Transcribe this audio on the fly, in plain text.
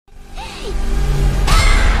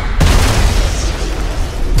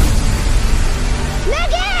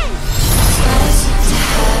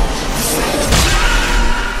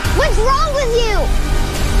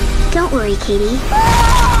Don't worry, Katie.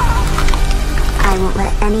 I won't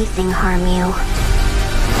let anything harm you.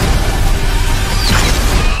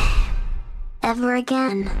 Ever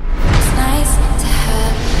again. It's nice to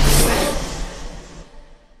have a friend.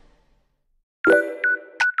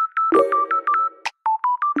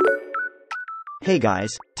 Hey guys,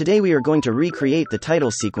 today we are going to recreate the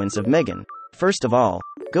title sequence of Megan. First of all,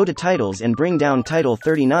 go to Titles and bring down title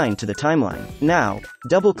 39 to the timeline. Now,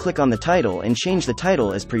 double-click on the title and change the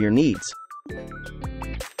title as per your needs.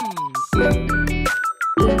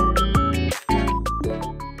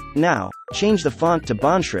 Now, change the font to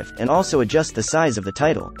Bondschrift and also adjust the size of the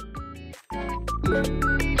title.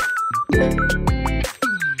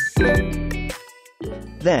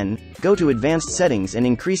 Then, go to Advanced Settings and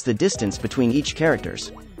increase the distance between each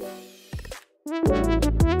characters.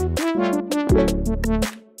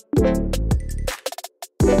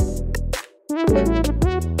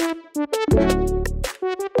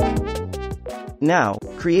 Now,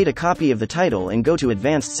 create a copy of the title and go to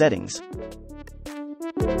Advanced Settings.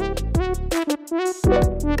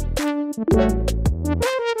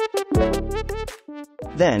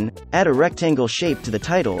 Then, add a rectangle shape to the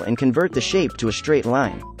title and convert the shape to a straight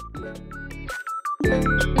line.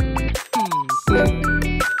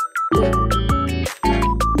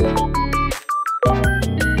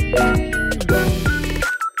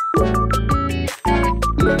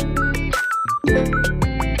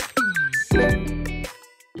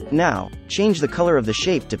 Now, change the color of the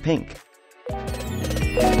shape to pink.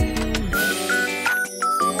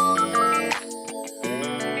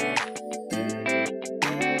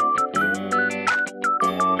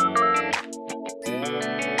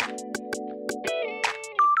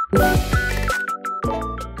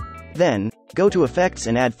 Then, go to Effects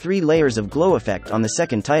and add 3 layers of glow effect on the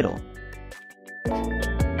second title.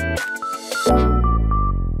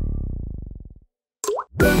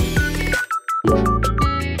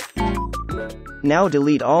 Now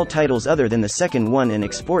delete all titles other than the second one and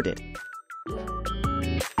export it.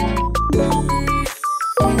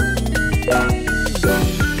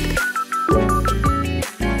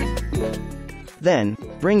 Then,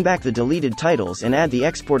 bring back the deleted titles and add the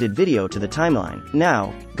exported video to the timeline.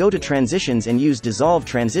 Now, go to Transitions and use Dissolve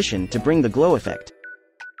Transition to bring the glow effect.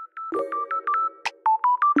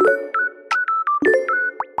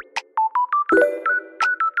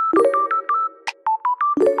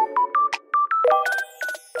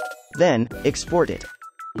 Then, export it.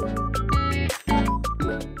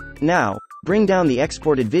 Now, bring down the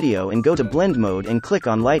exported video and go to Blend Mode and click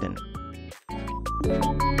on Lighten.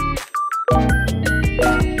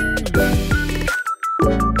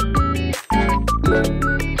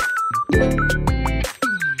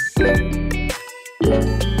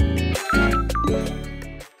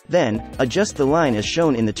 Then, adjust the line as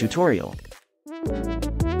shown in the tutorial.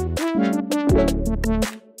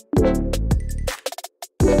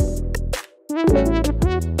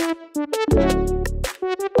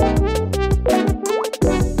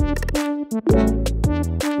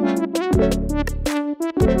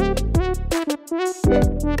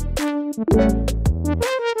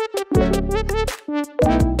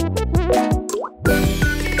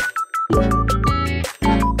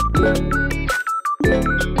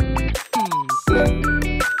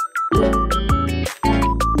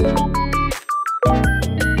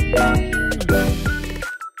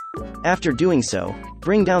 After doing so,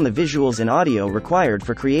 bring down the visuals and audio required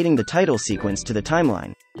for creating the title sequence to the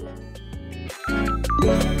timeline.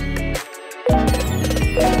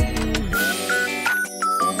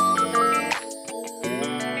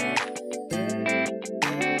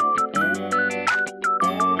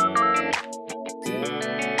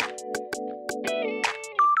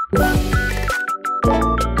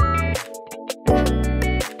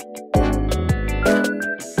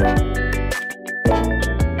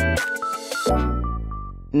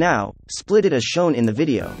 Now, split it as shown in the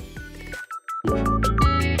video.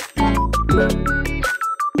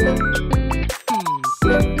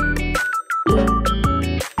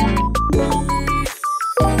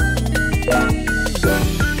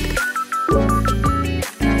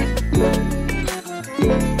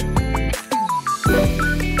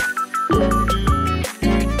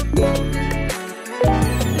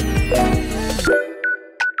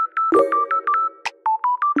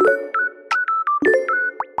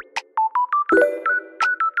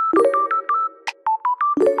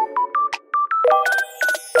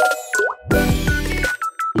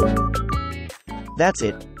 That's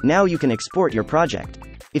it, now you can export your project.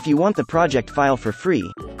 If you want the project file for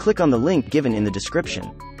free, click on the link given in the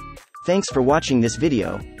description. Thanks for watching this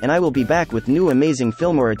video, and I will be back with new amazing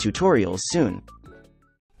Filmora tutorials soon.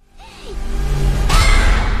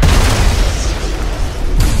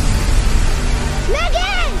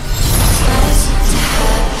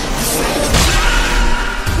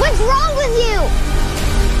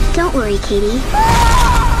 Don't worry, Katie.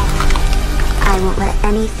 I won't let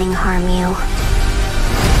anything harm you.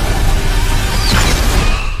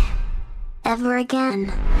 Ever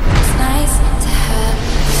again.